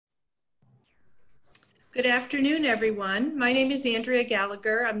Good afternoon, everyone. My name is Andrea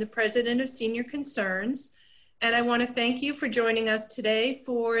Gallagher. I'm the president of Senior Concerns, and I want to thank you for joining us today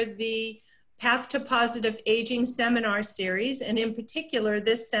for the Path to Positive Aging seminar series, and in particular,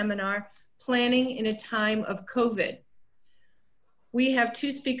 this seminar, Planning in a Time of COVID. We have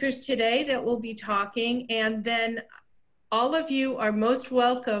two speakers today that will be talking, and then all of you are most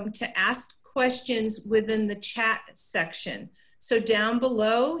welcome to ask questions within the chat section. So down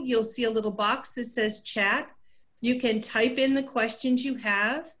below, you'll see a little box that says chat. You can type in the questions you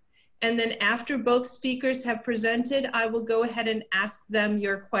have, and then after both speakers have presented, I will go ahead and ask them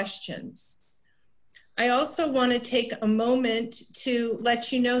your questions. I also want to take a moment to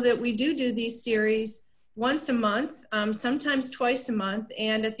let you know that we do these series once a month, sometimes twice a month,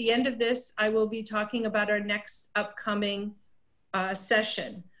 and at the end of this, I will be talking about our next upcoming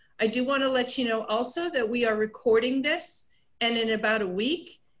session. I do want to let you know also that we are recording this, and in about a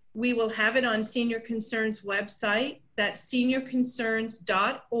week, we will have it on Senior Concerns website. That's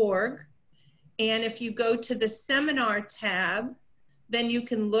seniorconcerns.org. And if you go to the seminar tab, then you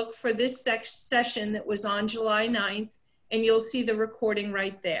can look for this session that was on July 9th, and you'll see the recording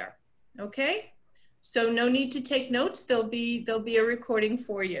right there. Okay? So no need to take notes. There'll be a recording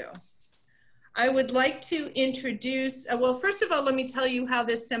for you. I would like to introduce, well, first of all, let me tell you how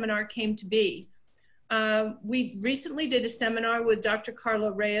this seminar came to be. We recently did a seminar with Dr.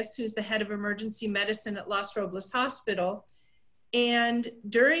 Carlo Reyes, who's the head of emergency medicine at Los Robles Hospital. And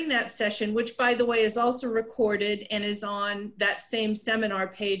during that session, which by the way is also recorded and is on that same seminar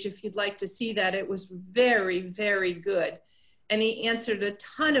page, if you'd like to see that, it was very, very good. And he answered a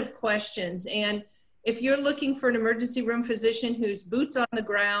ton of questions. And if you're looking for an emergency room physician who's boots on the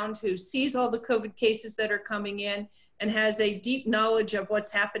ground, who sees all the COVID cases that are coming in and has a deep knowledge of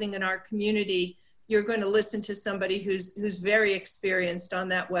what's happening in our community, you're going to listen to somebody who's very experienced on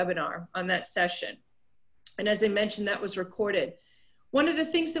that webinar, on that session. And as I mentioned, that was recorded. One of the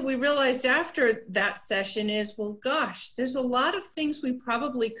things that we realized after that session is, well, gosh, there's a lot of things we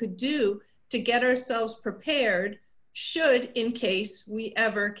probably could do to get ourselves prepared should, in case we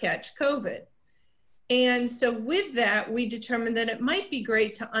ever catch COVID. And so with that, we determined that it might be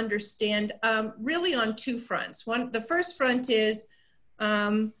great to understand really on two fronts. The first front is,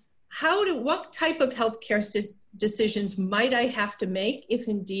 what type of healthcare decisions might I have to make if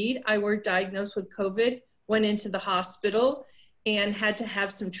indeed I were diagnosed with COVID, went into the hospital and had to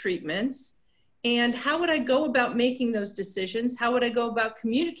have some treatments? And how would I go about making those decisions? How would I go about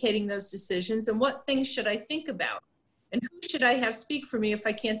communicating those decisions? And what things should I think about? And who should I have speak for me if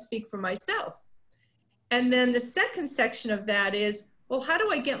I can't speak for myself? And then the second section of that is, well, how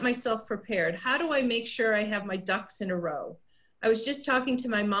do I get myself prepared? How do I make sure I have my ducks in a row? I was just talking to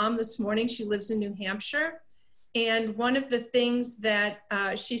my mom this morning. She lives in New Hampshire. And one of the things that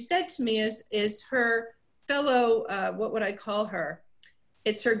she said to me is her fellow, what would I call her?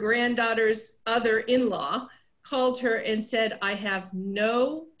 It's her granddaughter's other in-law, called her and said, I have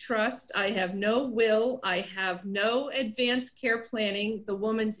no trust, I have no will, I have no advanced care planning. The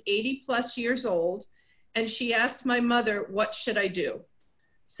woman's 80 plus years old. And she asked my mother, what should I do?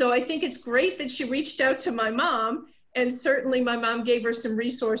 So I think it's great that she reached out to my mom. And certainly my mom gave her some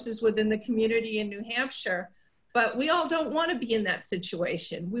resources within the community in New Hampshire, but we all don't want to be in that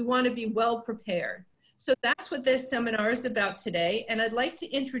situation. We want to be well prepared. So that's what this seminar is about today. And I'd like to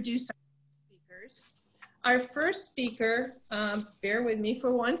introduce our speakers. Our first speaker, bear with me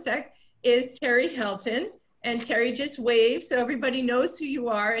for one sec, is Teri Helton. And Terri, just wave so everybody knows who you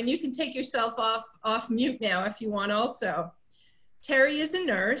are, and you can take yourself off mute now if you want also. Terri is a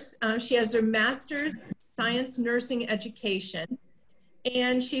nurse. She has her master's Science Nursing Education,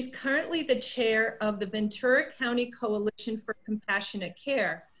 and she's currently the chair of the Ventura County Coalition for Compassionate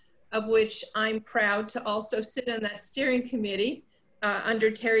Care, of which I'm proud to also sit on that steering committee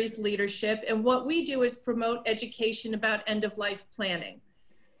under Terri's leadership. And what we do is promote education about end-of-life planning.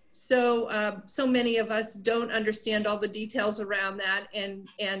 So, so many of us don't understand all the details around that, and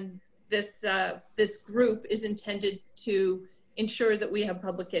this group is intended to ensure that we have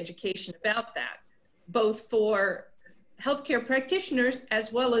public education about that, both for healthcare practitioners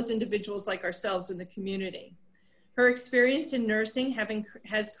as well as individuals like ourselves in the community. Her experience in nursing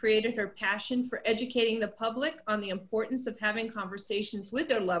has created her passion for educating the public on the importance of having conversations with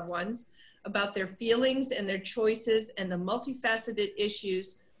their loved ones about their feelings and their choices and the multifaceted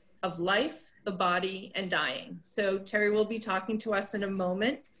issues of life, the body, and dying. So Terri will be talking to us in a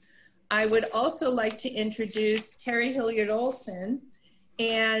moment. I would also like to introduce Terri Hilliard Olson.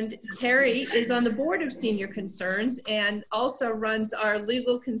 And Terri is on the board of Senior Concerns and also runs our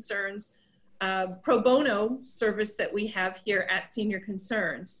legal concerns pro bono service that we have here at Senior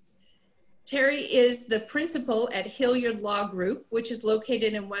Concerns. Terri is the principal at Hilliard Law Group, which is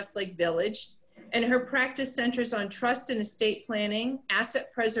located in Westlake Village, and her practice centers on trust and estate planning,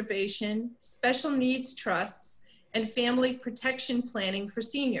 asset preservation, special needs trusts, and family protection planning for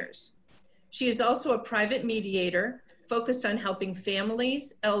seniors. She is also a private mediator focused on helping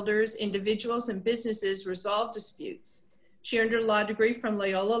families, elders, individuals, and businesses resolve disputes. She earned her law degree from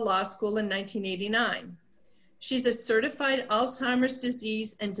Loyola Law School in 1989. She's a certified Alzheimer's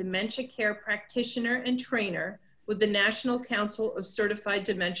disease and dementia care practitioner and trainer with the National Council of Certified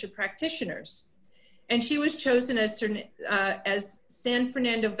Dementia Practitioners. And she was chosen as San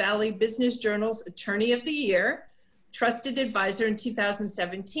Fernando Valley Business Journal's Attorney of the Year, Trusted Advisor in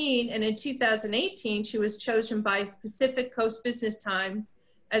 2017, and in 2018, she was chosen by Pacific Coast Business Times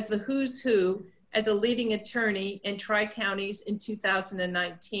as the Who's Who as a leading attorney in Tri-Counties in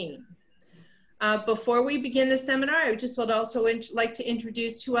 2019. Before we begin the seminar, I just would also like to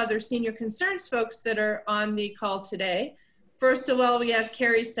introduce two other senior concerns folks that are on the call today. First of all, we have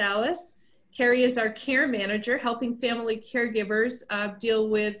Carrie Salas. Carrie is our care manager, helping family caregivers deal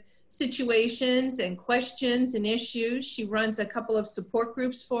with situations and questions and issues. She runs a couple of support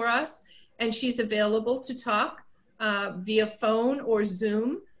groups for us, and she's available to talk via phone or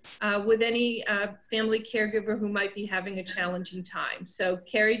Zoom with any family caregiver who might be having a challenging time. So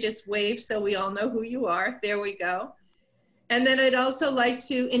Carrie, just wave so we all know who you are. There we go. And then I'd also like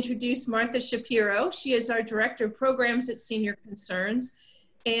to introduce Martha Shapiro. She is our Director of Programs at Senior Concerns,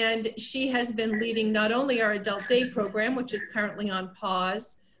 and she has been leading not only our Adult Day program, which is currently on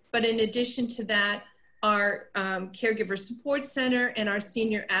pause, but in addition to that, our Caregiver Support Center and our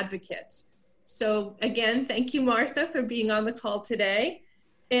Senior Advocates. So again, thank you, Martha, for being on the call today.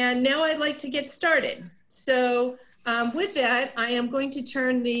 And now I'd like to get started. So with that, I am going to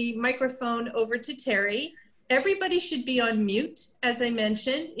turn the microphone over to Terri. Everybody should be on mute, as I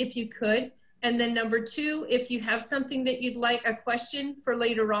mentioned, if you could. And then number two, if you have something that you'd like a question for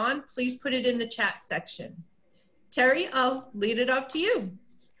later on, please put it in the chat section. Terri, I'll lead it off to you.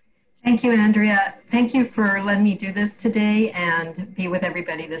 Thank you, Andrea. Thank you for letting me do this today and be with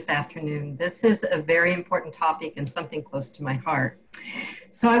everybody this afternoon. This is a very important topic and something close to my heart.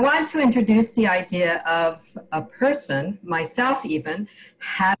 So I want to introduce the idea of a person, myself even,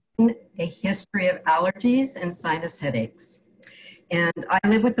 having a history of allergies and sinus headaches. And I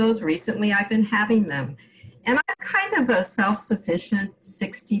live with those. Recently, I've been having them. And I'm kind of a self-sufficient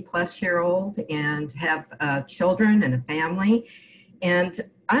 60-plus-year-old and have children and a family. And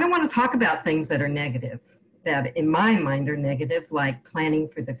I don't want to talk about things that are negative, that in my mind are negative, like planning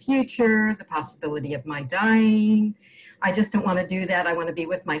for the future, the possibility of my dying. I just don't want to do that. I want to be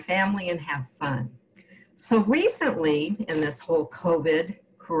with my family and have fun. So recently, in this whole COVID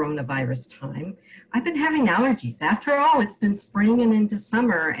coronavirus time, I've been having allergies. After all, it's been spring and into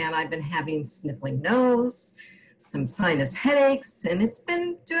summer, and I've been having sniffling nose, some sinus headaches, and it's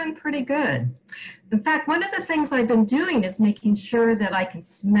been doing pretty good. In fact, one of the things I've been doing is making sure that I can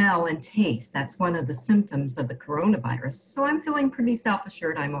smell and taste. That's one of the symptoms of the coronavirus. So I'm feeling pretty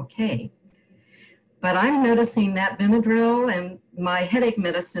self-assured I'm okay. But I'm noticing that Benadryl and my headache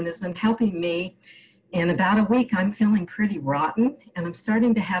medicine isn't helping me. In about a week, I'm feeling pretty rotten, and I'm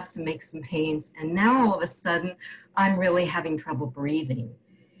starting to have some aches and pains. And now all of a sudden, I'm really having trouble breathing.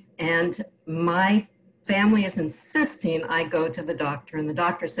 And my family is insisting I go to the doctor, and the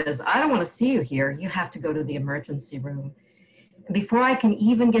doctor says, I don't want to see you here. You have to go to the emergency room. And before I can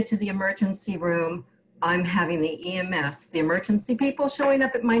even get to the emergency room, I'm having the EMS, the emergency people, showing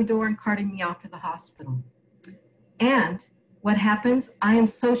up at my door and carting me off to the hospital. And what happens? I am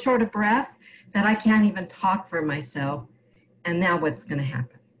so short of breath that I can't even talk for myself. And now what's going to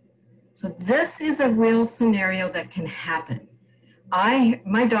happen? So this is a real scenario that can happen.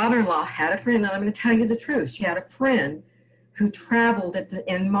 My daughter-in-law had a friend, and I'm going to tell you the truth. She had a friend who traveled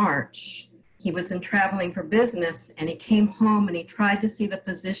in March. He was traveling for business, and he came home and he tried to see the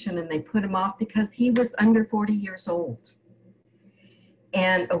physician, and they put him off because he was under 40 years old.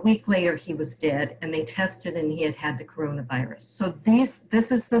 And a week later, he was dead, and they tested, and he had had the coronavirus. So this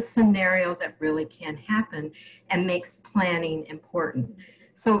is the scenario that really can happen and makes planning important.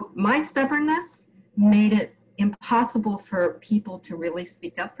 So my stubbornness made it impossible for people to really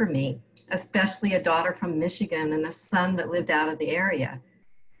speak up for me, especially a daughter from Michigan and a son that lived out of the area.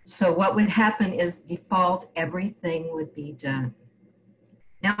 So what would happen is default, everything would be done.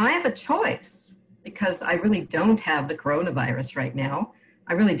 Now I have a choice because I really don't have the coronavirus right now.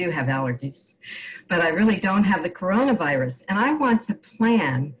 I really do have allergies, but I really don't have the coronavirus. And I want to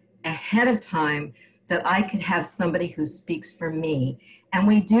plan ahead of time that I could have somebody who speaks for me. And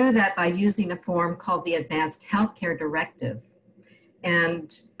we do that by using a form called the Advanced Healthcare Directive.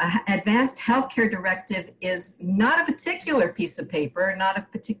 And advanced healthcare directive is not a particular piece of paper, not a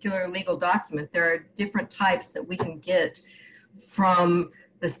particular legal document. There are different types that we can get from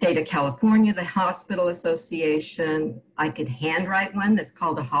the state of California, the Hospital Association. I could handwrite one that's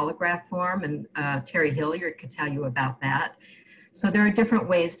called a holograph form, and Terri Hilliard could tell you about that. So there are different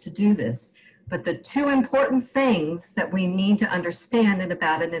ways to do this. But the two important things that we need to understand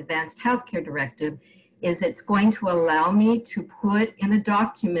about an advanced healthcare directive is it's going to allow me to put in a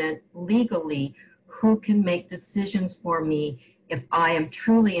document legally who can make decisions for me if I am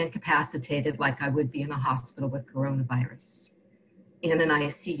truly incapacitated, like I would be in a hospital with coronavirus, in an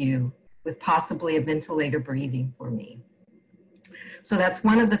ICU, with possibly a ventilator breathing for me. So that's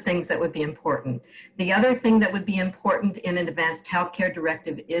one of the things that would be important. The other thing that would be important in an advanced healthcare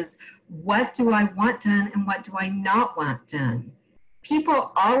directive is, what do I want done and what do I not want done?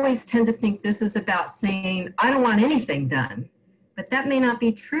 People always tend to think this is about saying, I don't want anything done, but that may not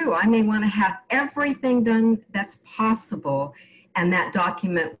be true. I may want to have everything done that's possible, and that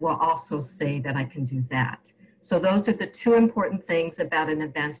document will also say that I can do that. So those are the two important things about an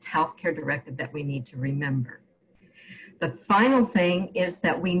advanced healthcare directive that we need to remember. The final thing is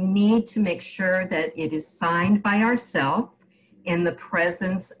that we need to make sure that it is signed by ourselves in the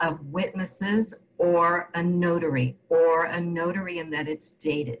presence of witnesses or a notary in that it's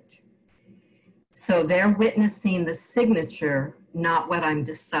dated. So they're witnessing the signature, not what I'm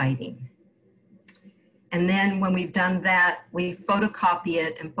deciding. And then when we've done that, we photocopy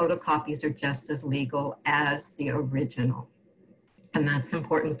it, and photocopies are just as legal as the original. And that's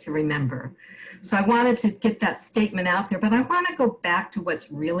important to remember. So I wanted to get that statement out there, but I want to go back to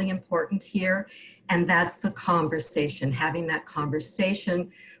what's really important here, and that's the conversation, having that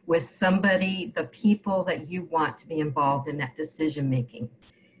conversation with somebody, the people that you want to be involved in that decision making.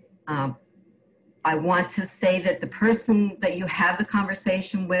 I want to say that the person that you have the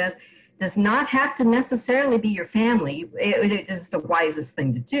conversation with does not have to necessarily be your family. It is the wisest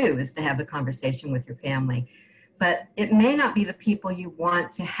thing to do, is to have the conversation with your family. But it may not be the people you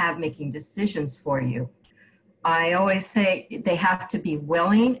want to have making decisions for you. I always say they have to be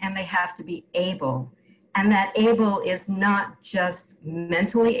willing and they have to be able. And that able is not just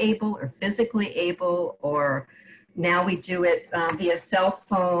mentally able or physically able, or now we do it via cell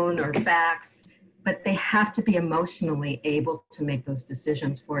phone or fax, but they have to be emotionally able to make those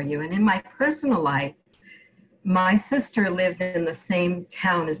decisions for you. And in my personal life, my sister lived in the same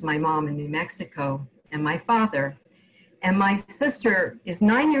town as my mom in New Mexico and my father. And my sister is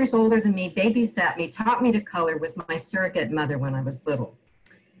 9 years older than me, babysat me, taught me to color, was my surrogate mother when I was little.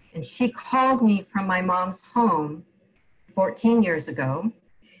 And she called me from my mom's home 14 years ago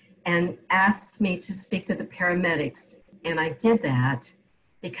and asked me to speak to the paramedics. And I did that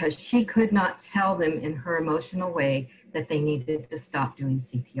because she could not tell them in her emotional way that they needed to stop doing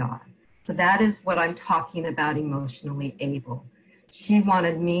CPR. So that is what I'm talking about, emotionally able. She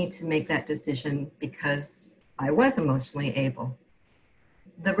wanted me to make that decision because I was emotionally able.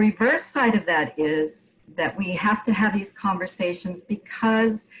 The reverse side of that is that we have to have these conversations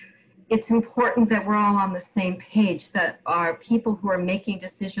because it's important that we're all on the same page, that our people who are making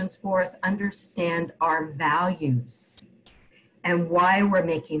decisions for us understand our values and why we're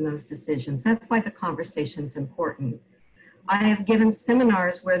making those decisions. That's why the conversation is important. I have given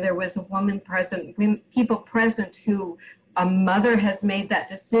seminars where there was a woman present, people present who a mother has made that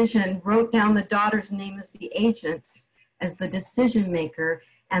decision, wrote down the daughter's name as the agent, as the decision maker,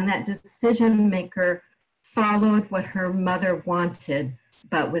 and that decision maker followed what her mother wanted,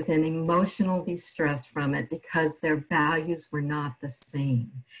 but was in emotional distress from it because their values were not the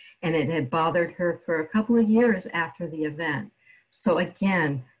same. And it had bothered her for a couple of years after the event. So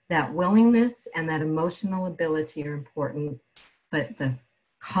again, that willingness and that emotional ability are important, but the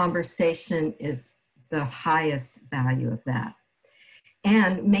conversation is the highest value of that.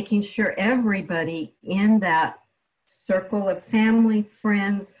 And making sure everybody in that circle of family,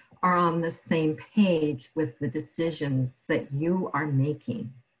 friends, are on the same page with the decisions that you are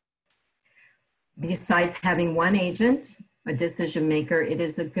making. Besides having one agent, a decision maker, it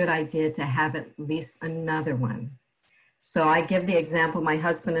is a good idea to have at least another one. So I give the example, my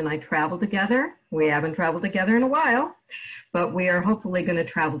husband and I travel together. We haven't traveled together in a while, but we are hopefully going to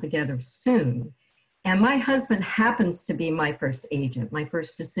travel together soon. And my husband happens to be my first agent, my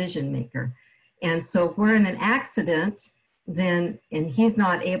first decision maker. And so if we're in an accident, then, and he's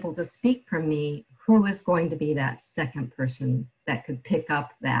not able to speak for me, who is going to be that second person that could pick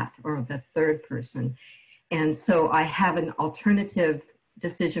up that, or the third person? And so I have an alternative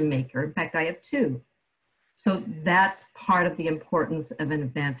decision maker. In fact, I have two. So that's part of the importance of an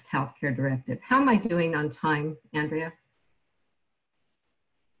advanced healthcare directive. How am I doing on time, Andrea?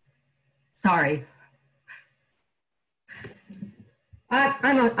 Sorry.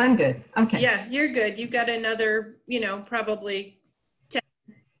 I'm good. Okay. Yeah, you're good. You got another, probably 10,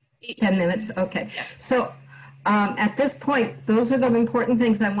 10 minutes. Okay. Yeah. So at this point, those are the important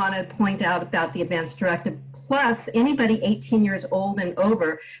things I want to point out about the advance directive. Plus, anybody 18 years old and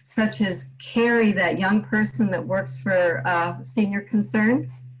over, such as Carrie, that young person that works for Senior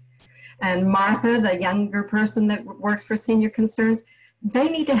Concerns, and Martha, the younger person that works for Senior Concerns, they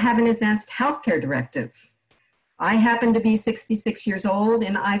need to have an advanced healthcare directive. I happen to be 66 years old,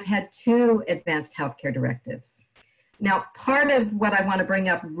 and I've had 2 advanced healthcare directives. Now, part of what I want to bring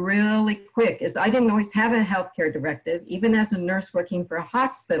up really quick is I didn't always have a healthcare directive. Even as a nurse working for a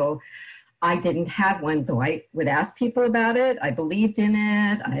hospital, I didn't have one, though I would ask people about it. I believed in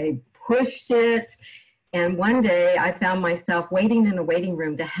it. I pushed it. And one day I found myself waiting in a waiting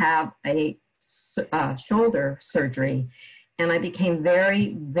room to have a shoulder surgery. And I became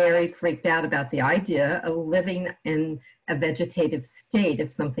very, very freaked out about the idea of living in a vegetative state if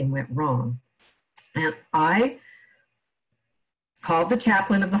something went wrong. And I called the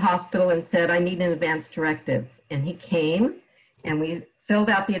chaplain of the hospital and said, I need an advance directive. And he came and we filled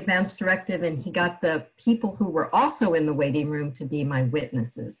out the advance directive, and he got the people who were also in the waiting room to be my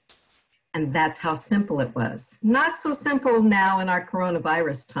witnesses. And that's how simple it was. Not so simple now in our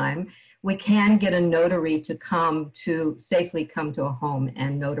coronavirus time. We can get a notary to safely come to a home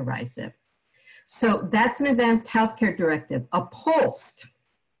and notarize it. So that's an advanced healthcare directive. A POLST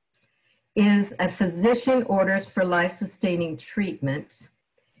is a physician orders for life-sustaining treatment.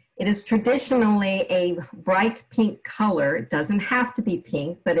 It is traditionally a bright pink color. It doesn't have to be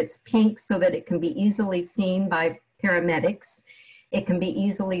pink, but it's pink so that it can be easily seen by paramedics. It can be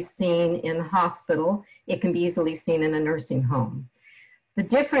easily seen in the hospital. It can be easily seen in a nursing home. The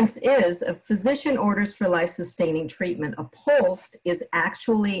difference is a physician orders for life-sustaining treatment. A POLST is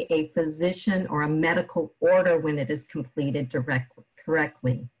actually a physician or a medical order when it is completed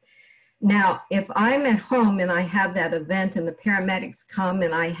correctly. Now, if I'm at home and I have that event and the paramedics come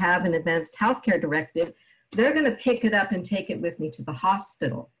and I have an advanced healthcare directive, they're going to pick it up and take it with me to the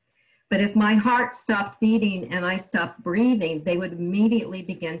hospital. But if my heart stopped beating and I stopped breathing, they would immediately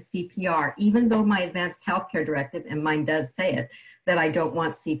begin CPR, even though my advanced healthcare directive, and mine does say it, that I don't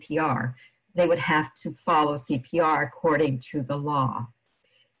want CPR. They would have to follow CPR according to the law.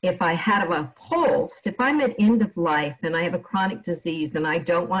 If I had a POLST, if I'm at end of life and I have a chronic disease and I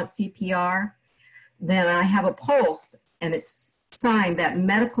don't want CPR, then I have a POLST and it's signed. That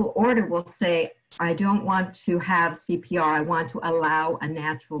medical order will say, I don't want to have CPR, I want to allow a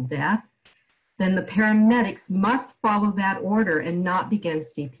natural death. Then the paramedics must follow that order and not begin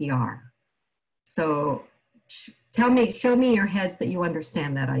CPR. So show me your heads that you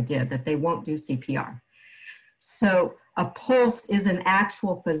understand that idea, that they won't do CPR. So a POLST is an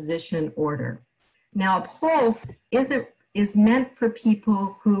actual physician order. Now, a POLST is meant for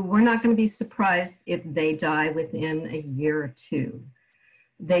people who we're not going to be surprised if they die within a year or 2.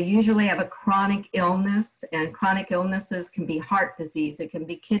 They usually have a chronic illness, and chronic illnesses can be heart disease, it can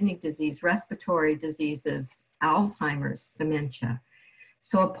be kidney disease, respiratory diseases, Alzheimer's, dementia.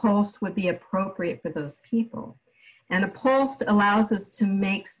 So a POLST would be appropriate for those people. And a POLST allows us to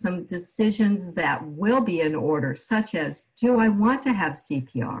make some decisions that will be in order, such as, do I want to have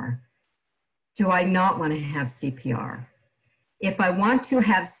CPR? Do I not want to have CPR? If I want to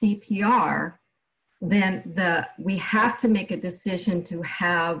have CPR, then we have to make a decision to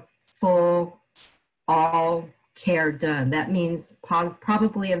have all care done. That means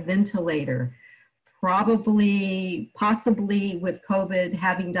probably a ventilator, possibly with COVID,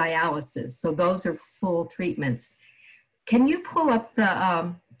 having dialysis. So those are full treatments. Can you pull up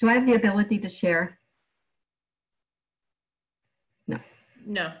the, do I have the ability to share? No.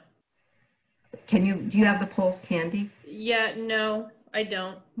 No. Do you have the POLST handy? Yeah, no, I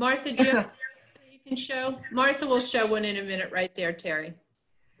don't. Martha, do you have you can show? Martha will show one in a minute right there, Terry.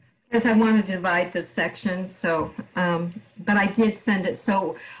 Because I want to divide this section, so, but I did send it.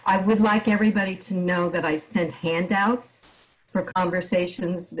 So I would like everybody to know that I sent handouts for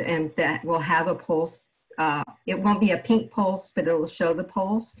conversations, and that will have a POLST. It won't be a pink POLST, but it will show the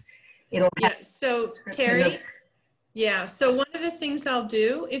POLST. It'll have so Terry, so one of the things I'll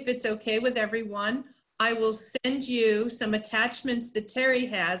do, if it's okay with everyone, I will send you some attachments that Terry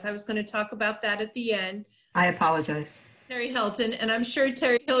has. I was going to talk about that at the end. I apologize. Terri Helton, and I'm sure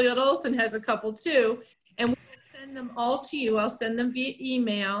Hilliard Olson has a couple too. And we'll send them all to you. I'll send them via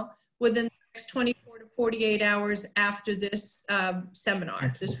email within the next 24 to 48 hours after this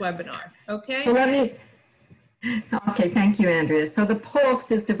seminar, this webinar. Okay? So okay, thank you, Andrea. So the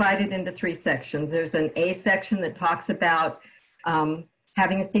POLST is divided into 3 sections. There's an A section that talks about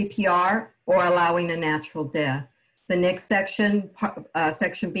having CPR, or allowing a natural death. The next section,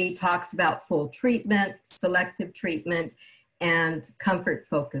 section B, talks about full treatment, selective treatment, and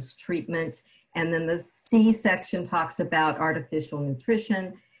comfort-focused treatment. And then the C section talks about artificial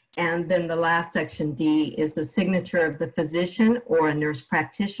nutrition. And then the last section, D, is the signature of the physician or a nurse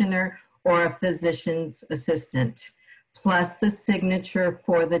practitioner or a physician's assistant, plus the signature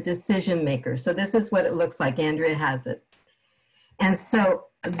for the decision maker. So this is what it looks like. Andrea has it. And so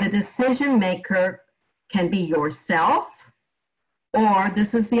the decision maker can be yourself, or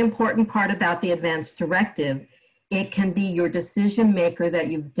this is the important part about the advance directive, it can be your decision maker that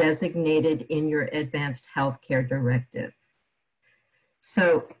you've designated in your advanced healthcare directive.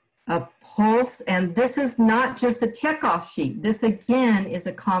 So a pulse, and this is not just a checkoff sheet. This again is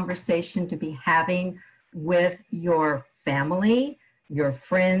a conversation to be having with your family, your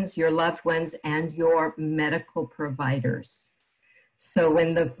friends, your loved ones, and your medical providers. So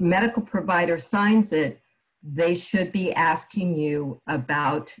when the medical provider signs it, they should be asking you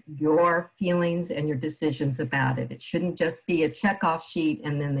about your feelings and your decisions about it. It shouldn't just be a checkoff sheet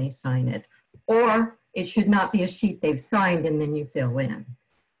and then they sign it. Or it should not be a sheet they've signed and then you fill in.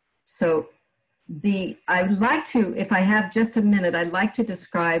 So I'd like to, if I have just a minute, I'd like to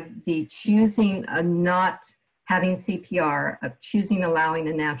describe the choosing not having CPR, of choosing allowing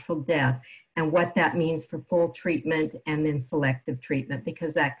a natural death, and what that means for full treatment and then selective treatment,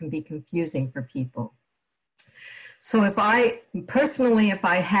 because that can be confusing for people. So if I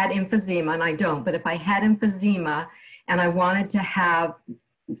had emphysema, and I don't, but if I had emphysema and I wanted to have,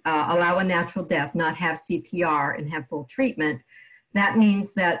 allow a natural death, not have CPR and have full treatment, that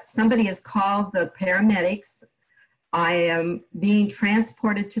means that somebody has called the paramedics. I am being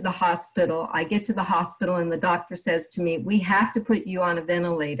transported to the hospital. I get to the hospital and the doctor says to me, we have to put you on a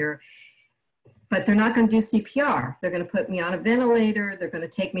ventilator, but they're not going to do CPR. They're going to put me on a ventilator. They're going to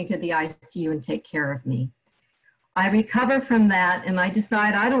take me to the ICU and take care of me. I recover from that and I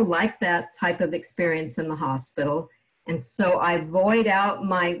decide I don't like that type of experience in the hospital. And so I void out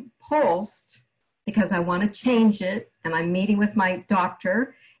my pulse because I want to change it. And I'm meeting with my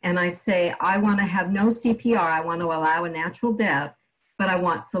doctor and I say, I want to have no CPR. I want to allow a natural death, but I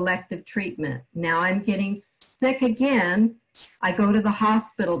want selective treatment. Now I'm getting sick again. I go to the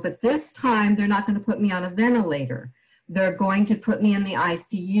hospital, but this time they're not going to put me on a ventilator. They're going to put me in the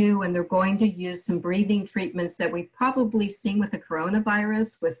ICU and they're going to use some breathing treatments that we've probably seen with the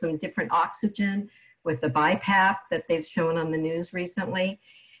coronavirus, with some different oxygen, with the BiPAP that they've shown on the news recently.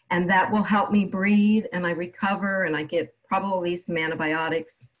 And that will help me breathe and I recover and I get probably some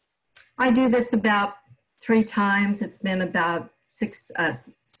antibiotics. I do this about 3 times. It's been about 6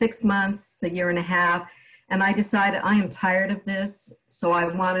 months, a year and a half. And I decided I am tired of this. So I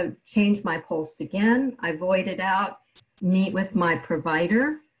want to change my pulse again. I void it out, meet with my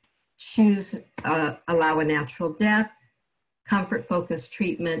provider, choose allow a natural death, comfort-focused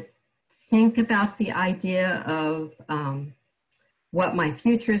treatment, think about the idea of what my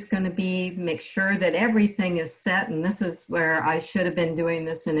future is going to be, make sure that everything is set. And this is where I should have been doing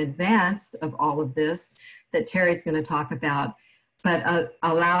this in advance of all of this that Terry's going to talk about, but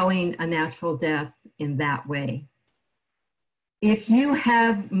allowing a natural death in that way. If you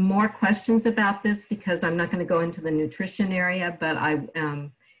have more questions about this, because I'm not going to go into the nutrition area, but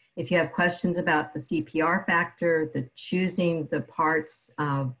if you have questions about the CPR factor, the choosing the parts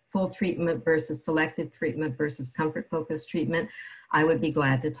of full treatment versus selective treatment versus comfort-focused treatment, I would be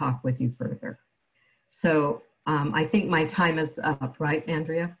glad to talk with you further. So I think my time is up, right,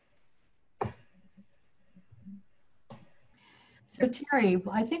 Andrea? So Terry,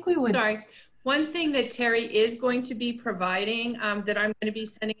 I think we would... Sorry. One thing that Terry is going to be providing that I'm going to be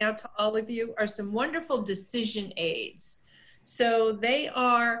sending out to all of you are some wonderful decision aids. So they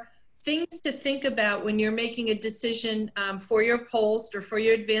are things to think about when you're making a decision for your pulse or for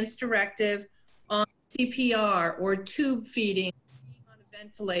your advanced directive on CPR or tube feeding on a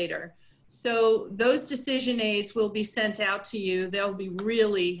ventilator. So those decision aids will be sent out to you. They'll be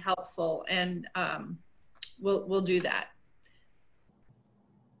really helpful and we'll do that.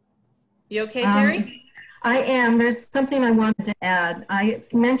 You okay, Terry? I am. There's something I wanted to add. I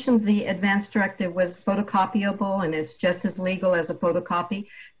mentioned the advanced directive was photocopyable and it's just as legal as a photocopy.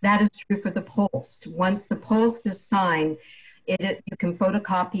 That is true for the pulse. Once the pulse is signed, you can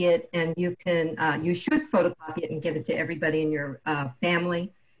photocopy it and you should photocopy it and give it to everybody in your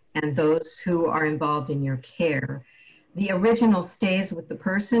family and those who are involved in your care. The original stays with the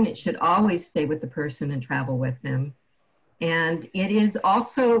person. It should always stay with the person and travel with them. And it is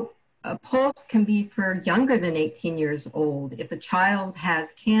also a pulse can be for younger than 18 years old. If a child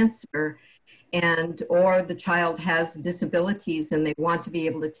has cancer and or the child has disabilities and they want to be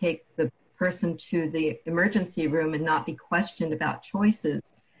able to take the person to the emergency room and not be questioned about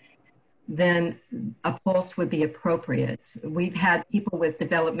choices, then a pulse would be appropriate. We've had people with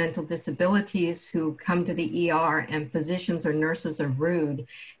developmental disabilities who come to the ER and physicians or nurses are rude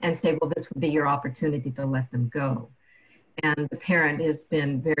and say, well, this would be your opportunity to let them go. And the parent has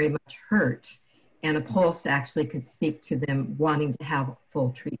been very much hurt. And a pulse actually could speak to them wanting to have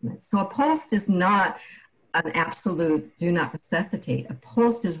full treatment. So a pulse is not an absolute do not resuscitate. A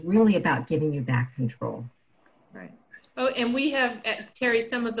pulse is really about giving you back control. Right. Oh, and we have, Terry,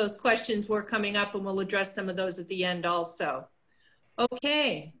 some of those questions were coming up and we'll address some of those at the end also.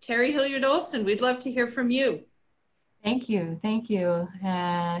 Okay, Terri Hilliard Olson, we'd love to hear from you. Thank you,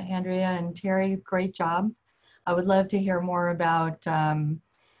 Andrea and Terry, great job. I would love to hear more about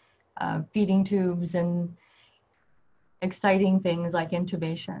feeding tubes and exciting things like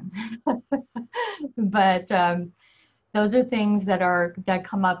intubation. But those are things that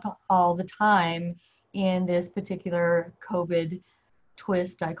come up all the time in this particular COVID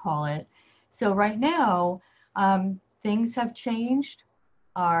twist, I call it. So right now, things have changed.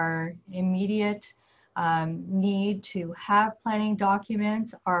 Our immediate need to have planning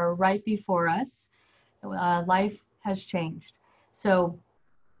documents are right before us. Life has changed. So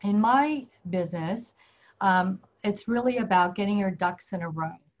in my business, it's really about getting your ducks in a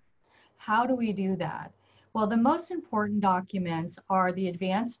row. How do we do that? Well, the most important documents are the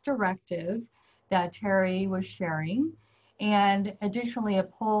advanced directive that Terry was sharing, and additionally a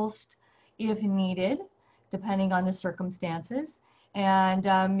pulse if needed, depending on the circumstances. And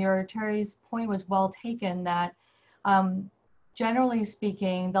Terry's point was well taken that generally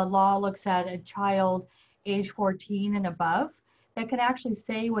speaking, the law looks at a child age 14 and above that can actually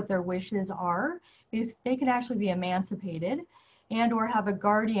say what their wishes are, because they can actually be emancipated and or have a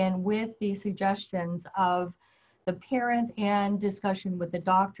guardian with the suggestions of the parent and discussion with the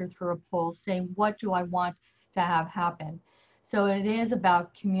doctor through a pulse saying, what do I want to have happen? So it is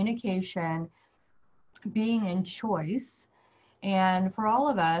about communication, being in choice. And for all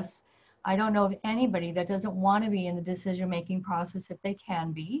of us, I don't know of anybody that doesn't want to be in the decision-making process if they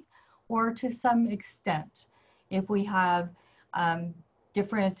can be, or to some extent, if we have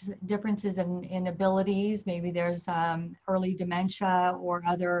differences in abilities, maybe there's early dementia or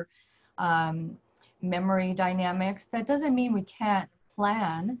other memory dynamics. That doesn't mean we can't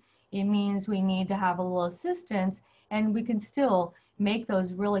plan. It means we need to have a little assistance, and we can still make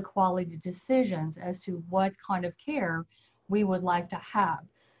those really quality decisions as to what kind of care we would like to have.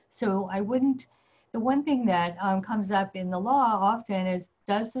 So the one thing that comes up in the law often is,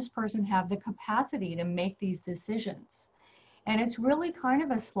 does this person have the capacity to make these decisions? And it's really kind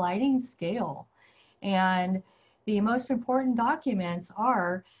of a sliding scale. And the most important documents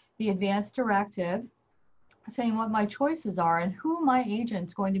are the advanced directive saying what my choices are and who my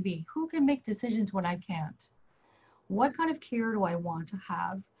agent's going to be, who can make decisions when I can't, what kind of care do I want to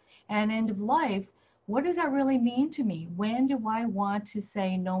have, and end of life, what does that really mean to me? When do I want to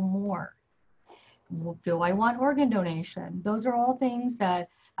say no more? Do I want organ donation? Those are all things that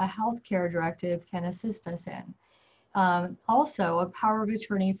a healthcare directive can assist us in. Also, a power of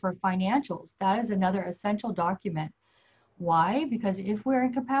attorney for financials. That is another essential document. Why? Because if we're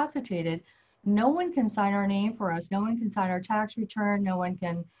incapacitated, no one can sign our name for us. No one can sign our tax return. No one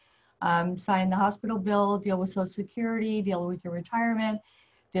can sign the hospital bill, deal with Social Security, deal with your retirement,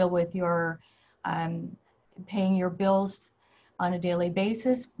 deal with your paying your bills on a daily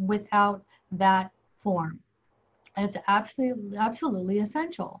basis without that form. And it's absolutely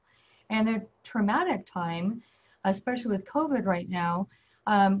essential. And the traumatic time, especially with COVID right now,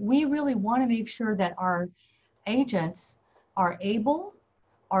 we really want to make sure that our agents are able,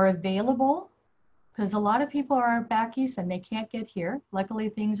 are available, because a lot of people are back east and they can't get here. Luckily,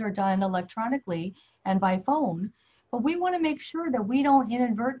 things are done electronically and by phone, but we want to make sure that we don't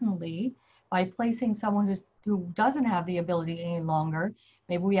inadvertently, by placing someone who doesn't have the ability any longer,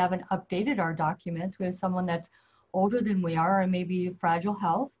 maybe we haven't updated our documents, we have someone that's older than we are and maybe fragile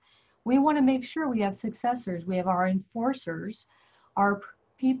health, we want to make sure we have successors, we have our enforcers, our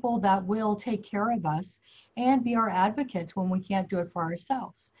people that will take care of us and be our advocates when we can't do it for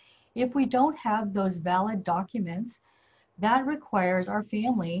ourselves. If we don't have those valid documents, that requires our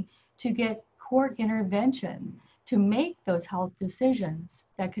family to get court intervention to make those health decisions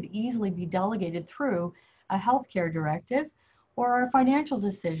that could easily be delegated through a healthcare directive, or our financial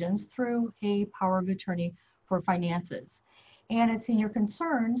decisions through a power of attorney for finances. And at Senior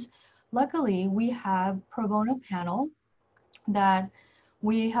Concerns, luckily we have pro bono panel that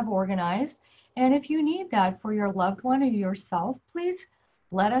we have organized. And if you need that for your loved one or yourself, please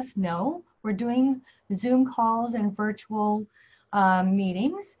let us know. We're doing Zoom calls and virtual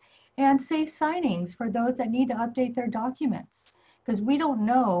meetings and safe signings for those that need to update their documents. Because we don't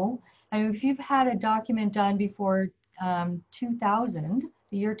know, I mean, if you've had a document done before 2000,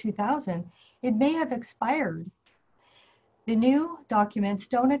 the year 2000, it may have expired. The new documents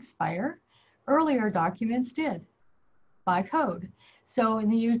don't expire. Earlier documents did by code. So in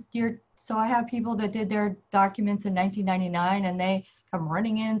the year, so I have people that did their documents in 1999 and they come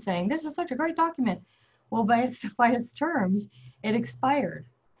running in saying, this is such a great document. Well, by its terms, it expired.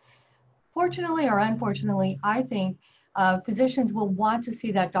 Fortunately or unfortunately, I think physicians will want to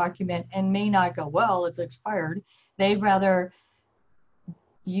see that document and may not go, well, it's expired. They'd rather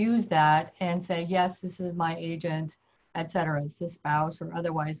use that and say, yes, this is my agent, etc., it's the spouse or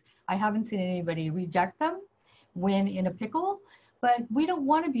otherwise. I haven't seen anybody reject them when in a pickle, but we don't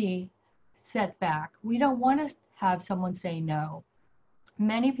want to be set back. We don't want to have someone say no.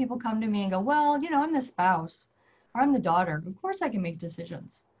 Many people come to me and go, well, you know, I'm the spouse or I'm the daughter. Of course I can make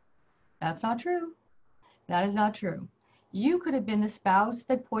decisions. That's not true. That is not true. You could have been the spouse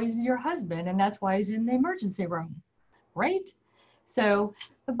that poisoned your husband, and that's why he's in the emergency room, right? So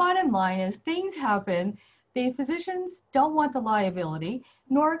the bottom line is things happen. The physicians don't want the liability,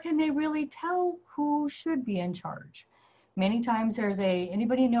 nor can they really tell who should be in charge. Many times there's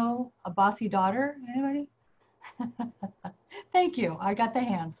anybody know a bossy daughter? Anybody? Thank you, I got the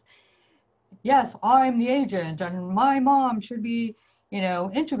hands. Yes, I'm the agent and my mom should be, you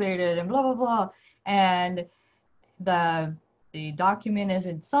know, intubated and blah, blah, blah. And the document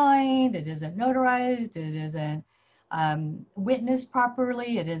isn't signed, it isn't notarized, it isn't witnessed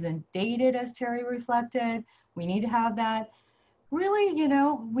properly, it isn't dated as Terry reflected. We need to have that. Really, you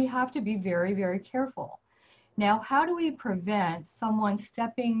know, we have to be very, very careful. Now, how do we prevent someone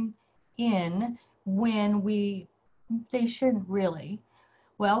stepping in when they shouldn't really?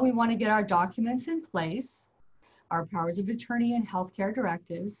 Well, we want to get our documents in place, our powers of attorney and healthcare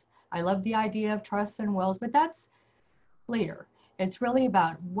directives. I love the idea of trusts and wills, but that's later. It's really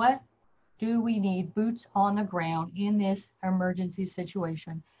about what do we need boots on the ground in this emergency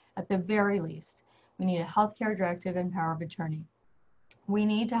situation. At the very least, we need a healthcare directive and power of attorney. We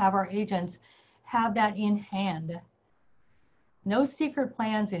need to have our agents have that in hand. No secret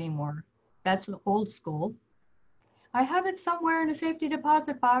plans anymore. That's old school. I have it somewhere in a safety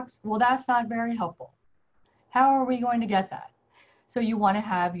deposit box. Well, that's not very helpful. How are we going to get that? So you want to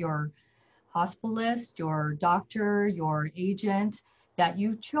have your hospitalist, your doctor, your agent that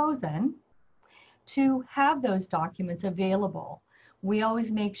you've chosen to have those documents available. We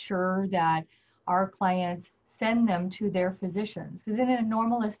always make sure that our clients send them to their physicians, because in a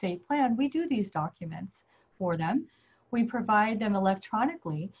normal estate plan, we do these documents for them. We provide them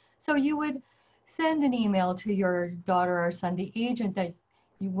electronically. So you would send an email to your daughter or son, the agent that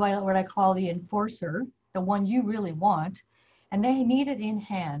what I call the enforcer, the one you really want, and they need it in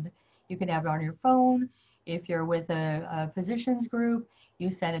hand. You can have it on your phone. If you're with a physicians group, you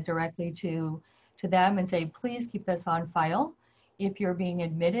send it directly to them and say, please keep this on file. If you're being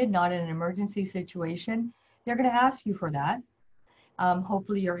admitted, not in an emergency situation, they're going to ask you for that.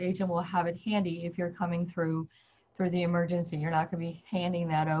 Hopefully your agent will have it handy if you're coming through the emergency. You're not going to be handing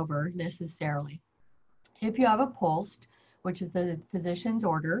that over necessarily. If you have a POLST, which is the physician's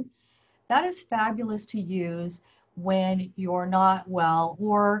order, that is fabulous to use when you're not well,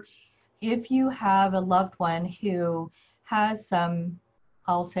 or if you have a loved one who has some,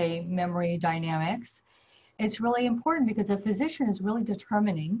 I'll say, memory dynamics. It's really important because the physician is really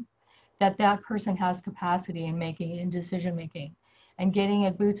determining that that person has capacity in decision making and getting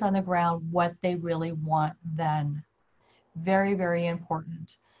it boots on the ground what they really want then. Very, very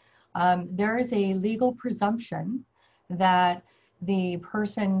important. There is a legal presumption that the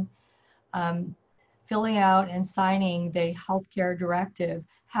person filling out and signing the healthcare directive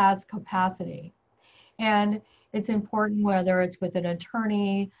has capacity. And it's important whether it's with an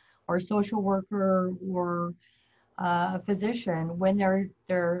attorney or social worker or a physician, when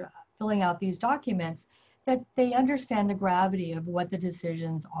they're filling out these documents, that they understand the gravity of what the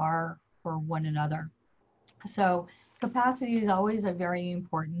decisions are for one another. So capacity is always a very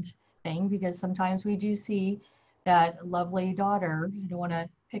important thing, because sometimes we do see that lovely daughter, I don't want to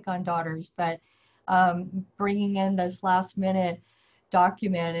pick on daughters, but bringing in this last minute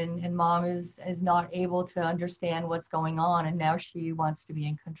document and mom is not able to understand what's going on, and now she wants to be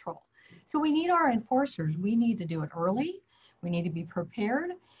in control. So we need our enforcers. We need to do it early. We need to be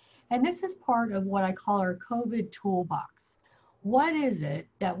prepared. And this is part of what I call our COVID toolbox. What is it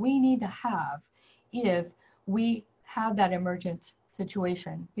that we need to have if we have that emergent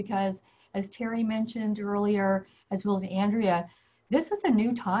situation? Because as Terry mentioned earlier, as well as Andrea, this is a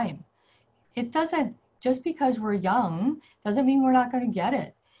new time. it doesn't, just because we're young, doesn't mean we're not going to get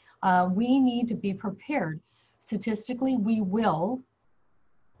it. We need to be prepared. Statistically, we will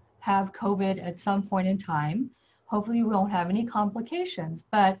have COVID at some point in time. Hopefully we won't have any complications,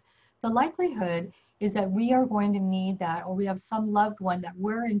 but the likelihood is that we are going to need that, or we have some loved one that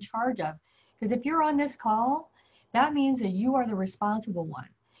we're in charge of. Because if you're on this call, that means that you are the responsible one.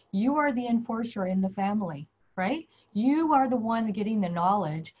 You are the enforcer in the family, right? You are the one getting the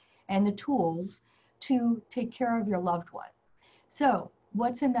knowledge and the tools to take care of your loved one. So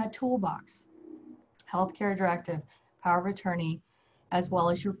what's in that toolbox? Healthcare directive, power of attorney, as well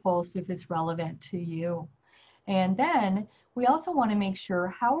as your pulse if it's relevant to you. And then we also want to make sure,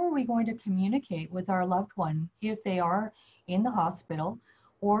 how are we going to communicate with our loved one if they are in the hospital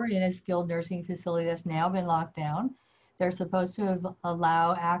or in a skilled nursing facility that's now been locked down? They're supposed to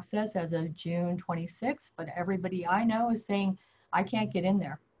allow access as of June 26th, but everybody I know is saying, I can't get in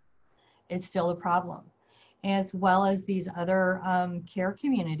there. It's still a problem. As well as these other care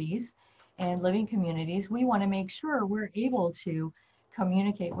communities and living communities, we want to make sure we're able to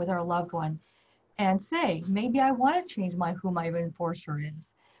communicate with our loved one and say, maybe I want to change who my enforcer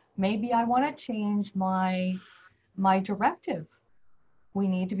is. Maybe I want to change my directive. We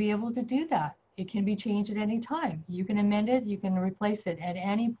need to be able to do that. It can be changed at any time. You can amend it, you can replace it at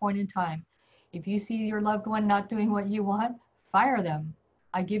any point in time. If you see your loved one not doing what you want, fire them.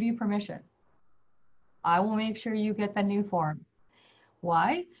 I give you permission. I will make sure you get the new form.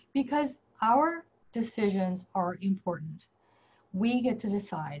 Why? Because our decisions are important. We get to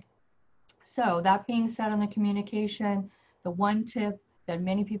decide. So that being said, on the communication, the one tip that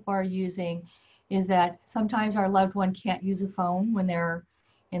many people are using is that sometimes our loved one can't use a phone when they're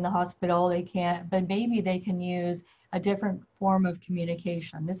in the hospital. They can't, but maybe they can use a different form of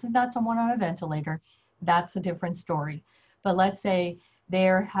communication. This is not someone on a ventilator. That's a different story. But let's say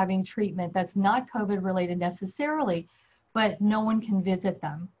they're having treatment that's not COVID related necessarily, but no one can visit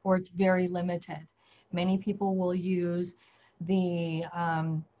them, or it's very limited. Many people will use the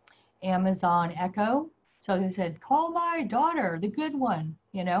Amazon Echo. So they said, call my daughter, the good one,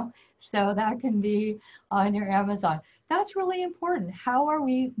 you know? So that can be on your Amazon. That's really important.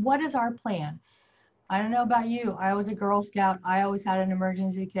 What is our plan? I don't know about you. I was a Girl Scout. I always had an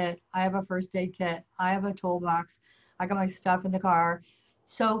emergency kit. I have a first aid kit. I have a toolbox. I got my stuff in the car.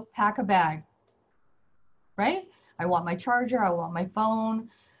 So pack a bag, right? I want my charger. I want my phone,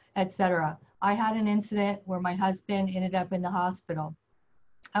 etc. I had an incident where my husband ended up in the hospital.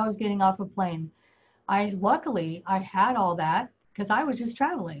 I was getting off a plane. Luckily, I had all that because I was just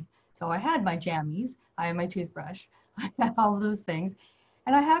traveling. So I had my jammies, I had my toothbrush, I had all of those things.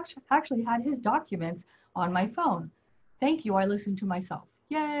 And I actually had his documents on my phone. Thank you, I listened to myself.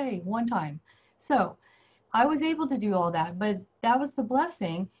 Yay, one time. So I was able to do all that, but that was the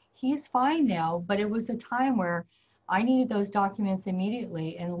blessing. He's fine now, but it was a time where I needed those documents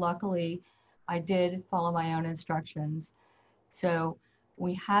immediately. And luckily, I did follow my own instructions. So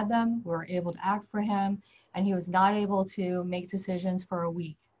we had them, we were able to act for him, and he was not able to make decisions for a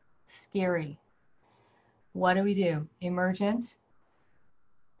week. Scary. What do? Emergent,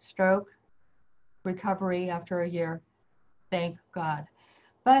 stroke, recovery after a year. Thank God.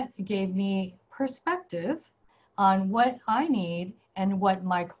 But it gave me perspective on what I need and what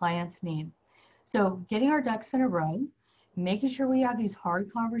my clients need. So getting our ducks in a row, making sure we have these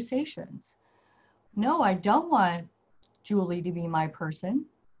hard conversations. No, I don't want Julie to be my person.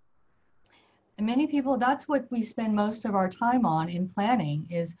 And many people, that's what we spend most of our time on in planning,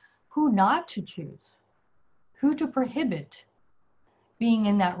 is who not to choose, who to prohibit being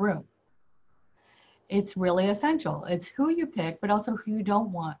in that room. It's really essential. It's who you pick, but also who you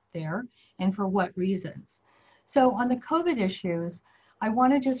don't want there and for what reasons. So on the COVID issues, I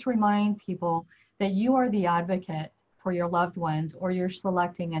want to just remind people that you are the advocate for your loved ones, or you're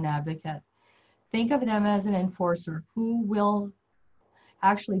selecting an advocate. Think of them as an enforcer who will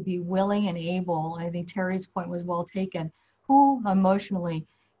actually be willing and able. I think Terry's point was well taken, who emotionally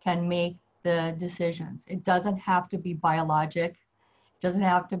can make the decisions. It doesn't have to be biologic. It doesn't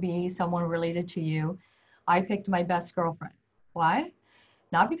have to be someone related to you. I picked my best girlfriend. Why?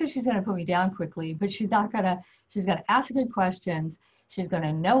 Not because she's going to put me down quickly, but she's going to ask good questions. She's going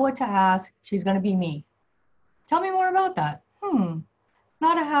to know what to ask. She's going to be me. Tell me more about that.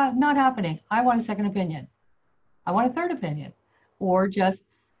 Not happening. I want a second opinion. I want a third opinion. Or just,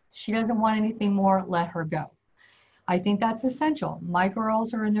 she doesn't want anything more, let her go. I think that's essential. My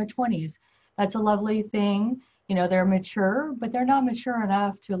girls are in their 20s. That's a lovely thing. You know, they're mature, but they're not mature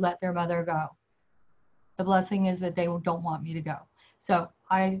enough to let their mother go. The blessing is that they don't want me to go. So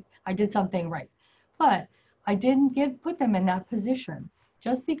I did something right. But I didn't put them in that position.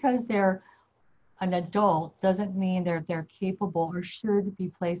 Just because they're an adult doesn't mean they're capable or should be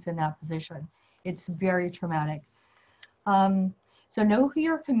placed in that position. It's very traumatic. So know who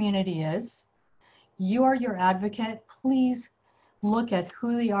your community is. You are your advocate. Please look at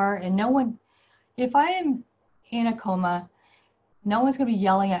who they are, and no one, if I am in a coma, no one's going to be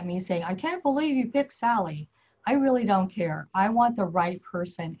yelling at me saying, I can't believe you picked Sally. I really don't care. I want the right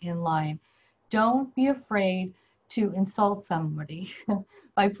person in line. Don't be afraid to insult somebody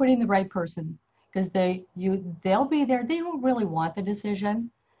by putting the right person, because they'll be there. They don't really want the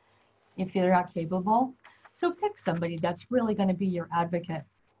decision if you're not capable. So pick somebody that's really going to be your advocate.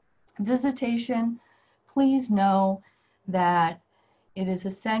 Visitation, please know that it is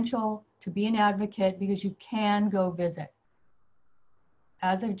essential to be an advocate because you can go visit.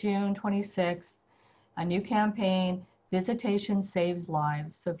 As of June 26th, a new campaign, Visitation Saves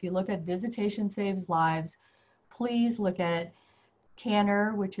Lives. So if you look at Visitation Saves Lives, please look at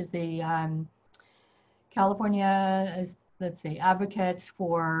CANHR, which is the California, let's see, Advocates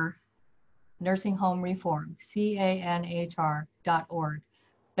for Nursing Home Reform, CANHR.org.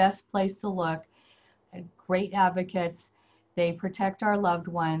 Best place to look. Great advocates. They protect our loved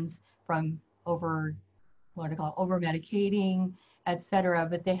ones from over medicating, etc.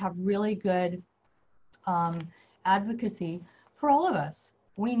 But they have really good advocacy for all of us.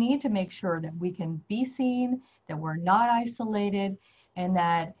 We need to make sure that we can be seen, that we're not isolated, and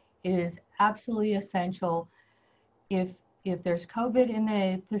that it is absolutely essential. If there's COVID in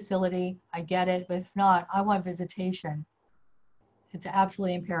the facility, I get it, but if not, I want visitation. It's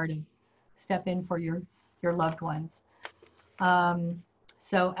absolutely imperative. Step in for your loved ones.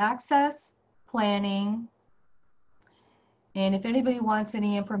 So access, planning, and if anybody wants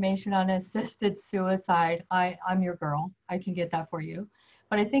any information on assisted suicide, I'm your girl. I can get that for you.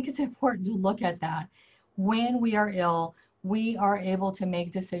 But I think it's important to look at that. When we are ill, we are able to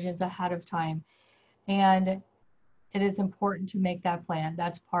make decisions ahead of time. And it is important to make that plan.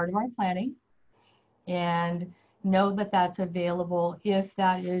 That's part of our planning. And know that that's available if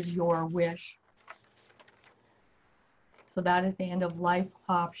that is your wish. So that is the end of life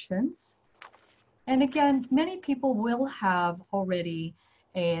options. And again, many people will have already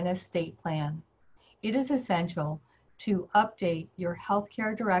an estate plan. It is essential to update your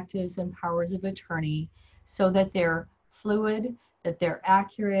healthcare directives and powers of attorney so that they're fluid, that they're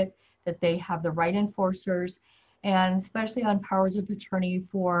accurate, that they have the right enforcers, and especially on powers of attorney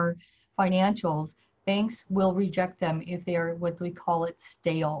for financials, banks will reject them if they are what we call it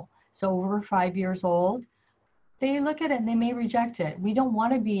stale. So over 5 years old, they look at it and they may reject it. We don't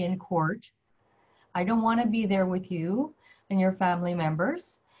want to be in court. I don't want to be there with you and your family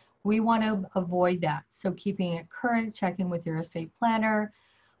members. We want to avoid that. So keeping it current, check in with your estate planner,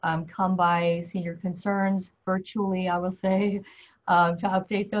 come by senior concerns virtually, I will say, to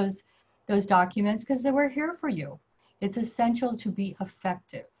update those documents because we're here for you. It's essential to be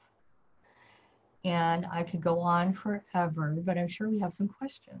effective. And I could go on forever, but I'm sure we have some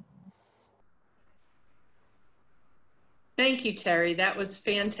questions. Thank you, Terry. That was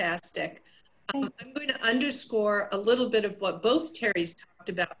fantastic. I'm going to underscore a little bit of what both Terrys talked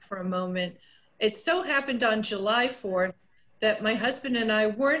about for a moment. It so happened on July 4th that my husband and I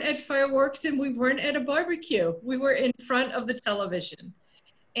weren't at fireworks and we weren't at a barbecue. We were in front of the television.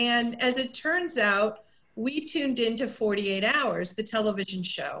 And as it turns out, we tuned into 48 Hours, the television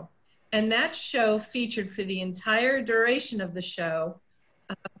show. And that show featured for the entire duration of the show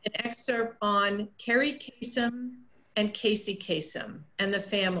an excerpt on Carrie Kasem and Casey Kasem and the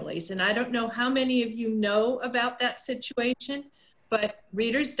families. And I don't know how many of you know about that situation, but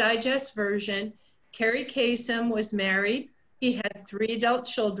Reader's Digest version, Carrie Kasem was married. He had 3 adult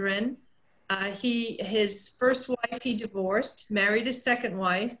children. His first wife, he divorced, married his second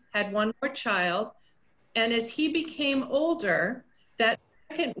wife, had 1 more child. And as he became older, that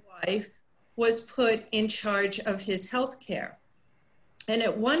second wife was put in charge of his health care. And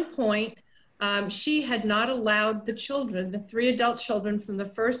at one point, she had not allowed the children, the 3 adult children from the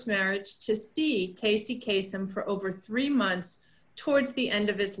first marriage, to see Casey Kasem for over 3 months towards the end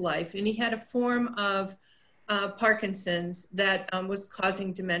of his life. And he had a form of Parkinson's that was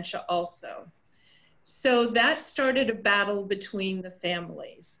causing dementia also. So that started a battle between the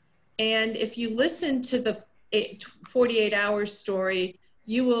families. And if you listen to the 48 Hours story,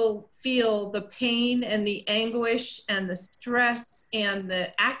 you will feel the pain and the anguish and the stress and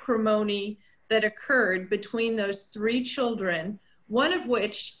the acrimony that occurred between those 3 children, one of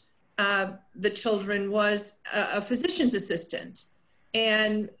which the children was a physician's assistant.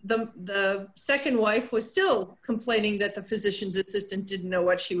 And the second wife was still complaining that the physician's assistant didn't know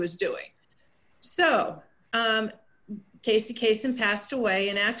what she was doing. So Casey Kasem passed away,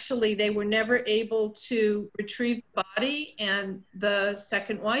 and actually they were never able to retrieve the body, and the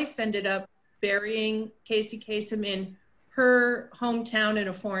second wife ended up burying Casey Kasem in her hometown in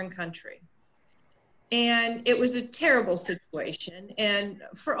a foreign country. And it was a terrible situation, and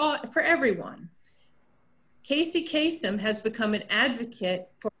for everyone. Casey Kasem has become an advocate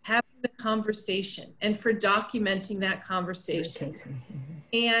for having the conversation and for documenting that conversation.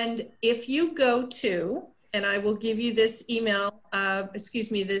 And if you go to, and I will give you this email, this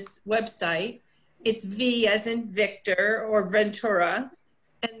website, it's V as in Victor or Ventura,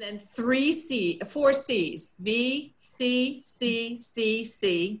 and then 4 C's,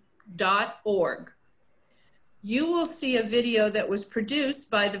 VCCCC.org. You will see a video that was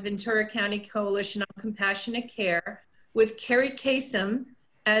produced by the Ventura County Coalition on Compassionate Care with Casey Kasem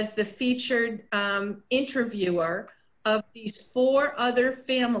as the featured interviewer of these 4 other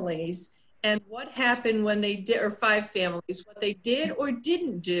families and what happened when they did, or 5 families, what they did or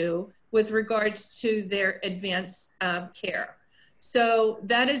didn't do with regards to their advanced care. So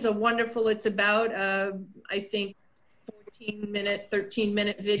that is a wonderful, it's about, I think, 14-minute,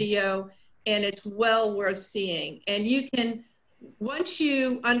 13-minute video, and it's well worth seeing. And you can, once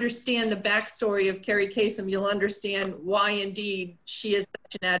you understand the backstory of Casey Kasem, you'll understand why indeed she is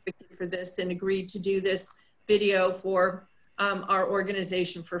such an advocate for this and agreed to do this video for our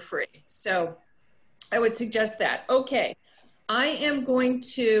organization for free. So I would suggest that. Okay, I am going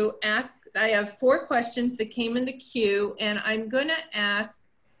to ask, I have 4 questions that came in the queue, and I'm gonna ask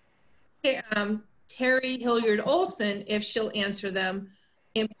Terri Hilliard Olson if she'll answer them,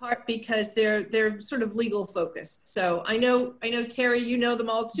 in part because they're sort of legal focused. So I know Terri, you know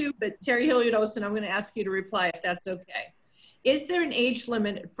them all too, but Terri Hilliard Olson, I'm gonna ask you to reply if that's okay. Is there an age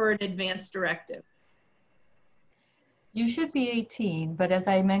limit for an advance directive? You should be 18, but as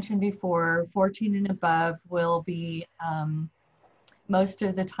I mentioned before, 14 and above will be, most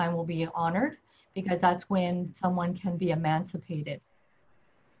of the time will be honored, because that's when someone can be emancipated.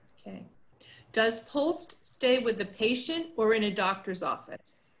 Okay. Does PULSE stay with the patient or in a doctor's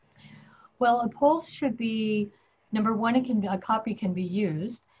office? Well, a PULSE should be, number one, a copy can be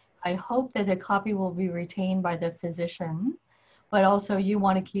used. I hope that a copy will be retained by the physician, but also you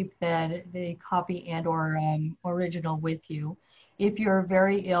want to keep the copy and or original with you. If you're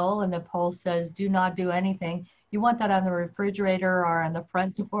very ill and the PULSE says do not do anything, you want that on the refrigerator or on the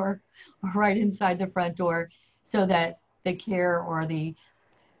front door or right inside the front door, so that the care or the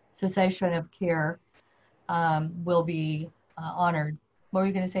cessation of care will be honored. What were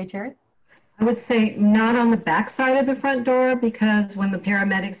you going to say, Terri? I would say not on the back side of the front door, because when the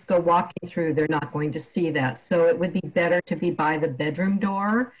paramedics go walking through, they're not going to see that. So it would be better to be by the bedroom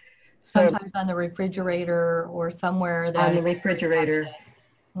door. So sometimes on the refrigerator or somewhere that on the refrigerator.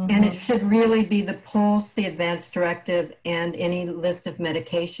 And it should really be the PULSE, the advance directive, and any list of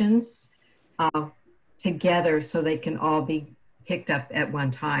medications together, so they can all be picked up at one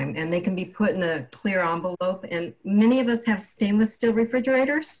time. And they can be put in a clear envelope. And many of us have stainless steel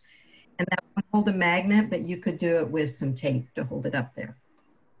refrigerators, and that would hold a magnet, but you could do it with some tape to hold it up there.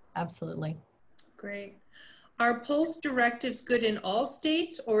 Absolutely. Great. Are PULSE directives good in all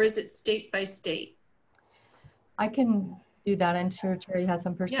states, or is it state by state? I can do that. I'm sure Terri has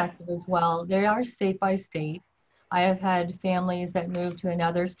some perspective as well. They are state by state. I have had families that moved to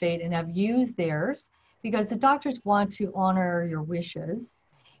another state and have used theirs, because the doctors want to honor your wishes.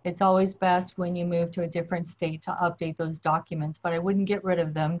 It's always best when you move to a different state to update those documents, but I wouldn't get rid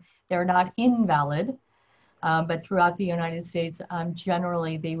of them. They're not invalid, but throughout the United States,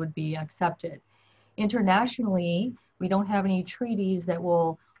 generally they would be accepted. Internationally, we don't have any treaties that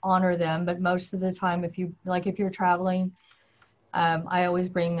will honor them, but most of the time, if you're traveling, I always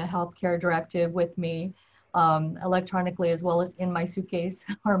bring a healthcare directive with me electronically, as well as in my suitcase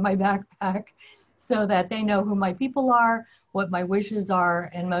or my backpack, so that they know who my people are, what my wishes are,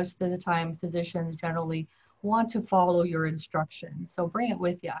 and most of the time physicians generally want to follow your instructions. So bring it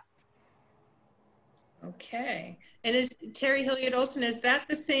with you. Okay. And is Terri Hilliard Olson, is that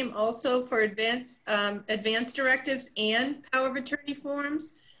the same also for advanced directives and power of attorney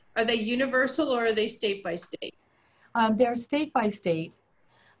forms? Are they universal, or are they state by state? They're state by state,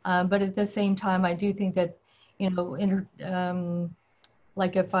 but at the same time, I do think that,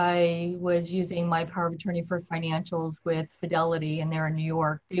 like if I was using my power of attorney for financials with Fidelity and they're in New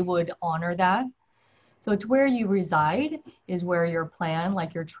York, they would honor that. So it's where you reside is where your plan,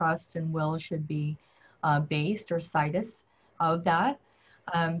 like your trust and will, should be based, or situs of that.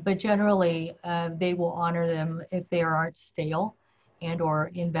 But generally, they will honor them if they aren't stale and or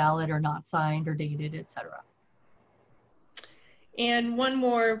invalid or not signed or dated, etc. And one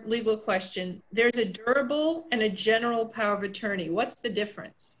more legal question. There's a durable and a general power of attorney. What's the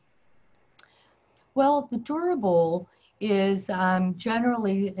difference? Well, the durable is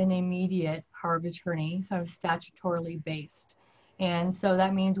generally an immediate power of attorney, sort of statutorily based. And so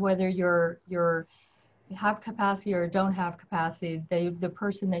that means whether you have capacity or don't have capacity, the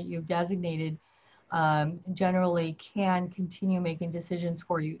person that you've designated generally can continue making decisions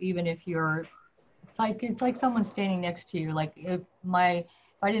for you, even if it's like someone standing next to you. Like if I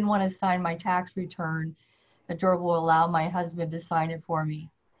didn't want to sign my tax return, the durable will allow my husband to sign it for me.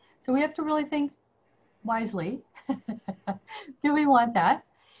 So we have to really think wisely. Do we want that?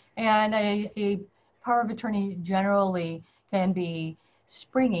 And a power of attorney generally can be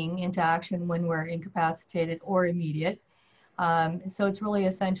springing into action when we're incapacitated or immediate. So it's really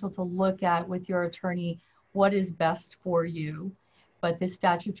essential to look at with your attorney what is best for you, but the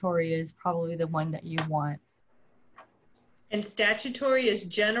statutory is probably the one that you want. And statutory is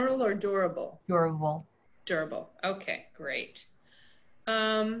general or durable? Durable. Durable. Okay, great.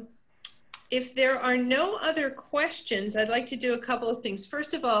 If there are no other questions, I'd like to do a couple of things.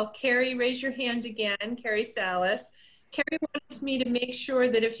 First of all, Carrie, raise your hand again, Carrie Salas. Carrie wants me to make sure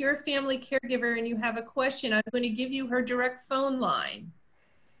that if you're a family caregiver and you have a question, I'm going to give you her direct phone line.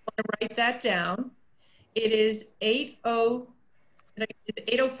 I want to write that down. It is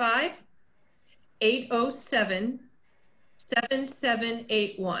 805 807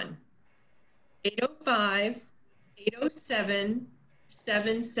 7781. 805 807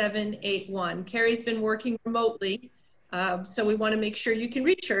 7781. Carrie's been working remotely, so we want to make sure you can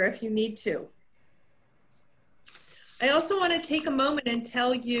reach her if you need to. I also want to take a moment and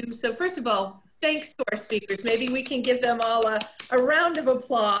tell you, so first of all, thanks to our speakers. Maybe we can give them all a round of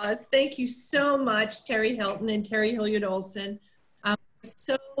applause. Thank you so much, Terri Helton and Terri Hilliard Olson.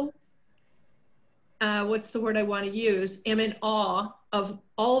 What's the word I want to use? I'm in awe of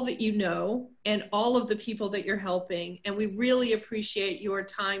all that you know and all of the people that you're helping. And we really appreciate your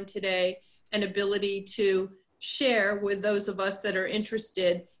time today and ability to share with those of us that are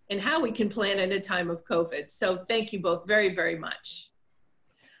interested in how we can plan in a time of COVID. So thank you both very, very much.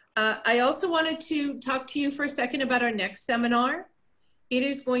 I also wanted to talk to you for a second about our next seminar. It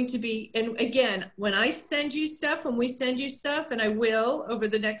is going to be, and again, when I send you stuff, when we send you stuff, and I will over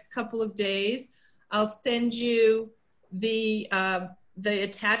the next couple of days, I'll send you the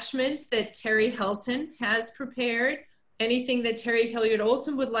attachments that Terri Helton has prepared. Anything that Terri Hilliard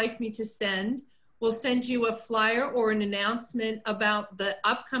Olson would like me to send. We'll send you a flyer or an announcement about the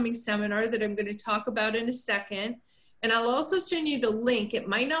upcoming seminar that I'm going to talk about in a second. And I'll also send you the link. It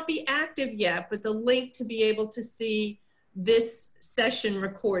might not be active yet, but the link to be able to see this session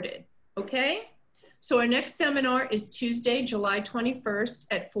recorded. Okay? So our next seminar is Tuesday, July 21st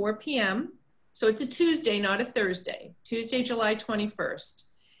at 4 p.m. So it's a Tuesday, not a Thursday. Tuesday, July 21st.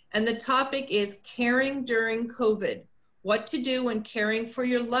 And the topic is caring during COVID. What to do when caring for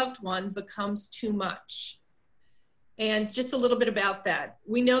your loved one becomes too much. And just a little bit about that.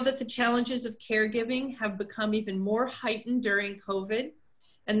 We know that the challenges of caregiving have become even more heightened during COVID,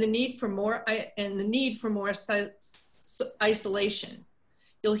 and the need for more isolation.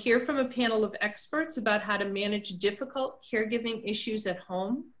 You'll hear from a panel of experts about how to manage difficult caregiving issues at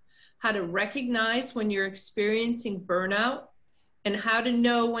home, how to recognize when you're experiencing burnout, and how to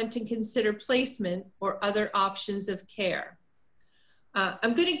know when to consider placement or other options of care.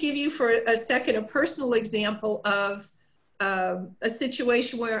 I'm going to give you for a second a personal example of a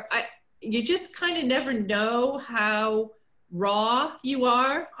situation where you just kind of never know how raw you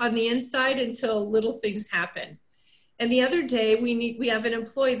are on the inside until little things happen. And the other day we have an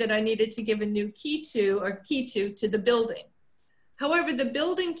employee that I needed to give a new key to the building. However, the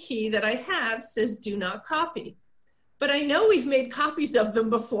building key that I have says do not copy. But I know we've made copies of them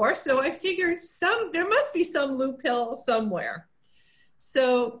before, so I figure there must be some loophole somewhere.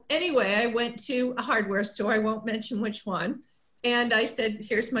 So anyway, I went to a hardware store, I won't mention which one, and I said,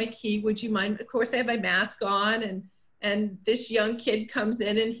 here's my key, would you mind? Of course, I have my mask on, and this young kid comes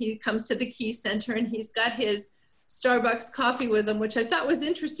in, and he comes to the key center, and he's got his Starbucks coffee with him, which I thought was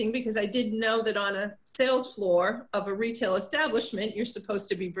interesting because I didn't know that on a sales floor of a retail establishment, you're supposed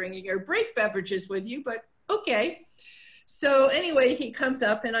to be bringing your break beverages with you, but okay. So anyway, he comes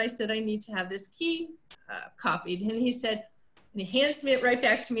up and I said, I need to have this key copied. And he said, and he hands me it right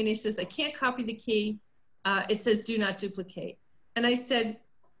back to me and he says, I can't copy the key. It says do not duplicate. And I said,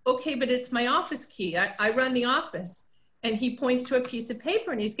 okay, but it's my office key. I run the office. And he points to a piece of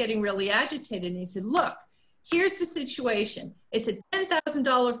paper and he's getting really agitated. And he said, look, here's the situation. It's a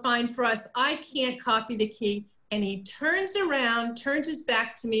 $10,000 fine for us. I can't copy the key. And he turns around, turns his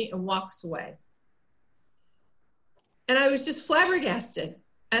back to me and walks away. And I was just flabbergasted.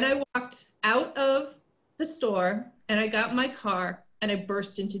 And I walked out of the store and I got in my car and I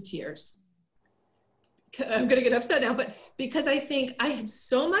burst into tears. I'm going to get upset now, but because I think I had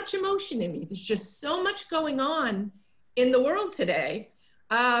so much emotion in me. There's just so much going on in the world today.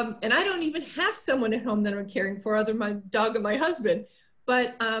 And I don't even have someone at home that I'm caring for other than my dog and my husband.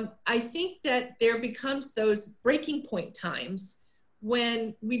 But I think that there becomes those breaking point times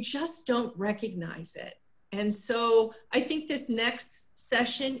when we just don't recognize it. And so I think this next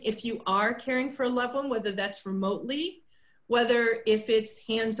session, if you are caring for a loved one, whether that's remotely, whether if it's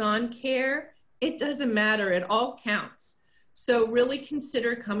hands-on care, it doesn't matter, it all counts. So really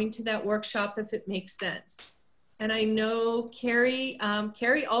consider coming to that workshop if it makes sense. And I know Carrie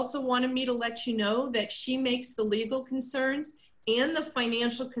also wanted me to let you know that she makes the legal concerns and the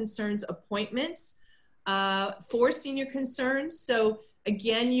financial concerns appointments for senior concerns. So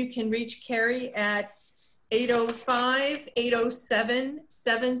again, you can reach Carrie at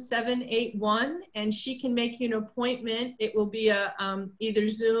 805-807-7781, and she can make you an appointment. It will be a either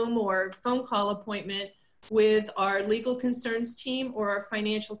Zoom or phone call appointment with our legal concerns team or our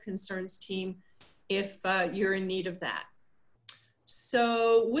financial concerns team if you're in need of that.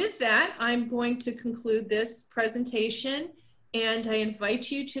 So with that, I'm going to conclude this presentation, and I invite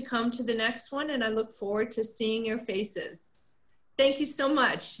you to come to the next one, and I look forward to seeing your faces. Thank you so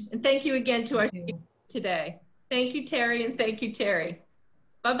much. And thank you again to our speakers today. Thank you, Terry, and thank you, Terry.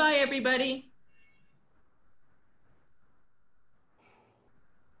 Bye-bye, everybody.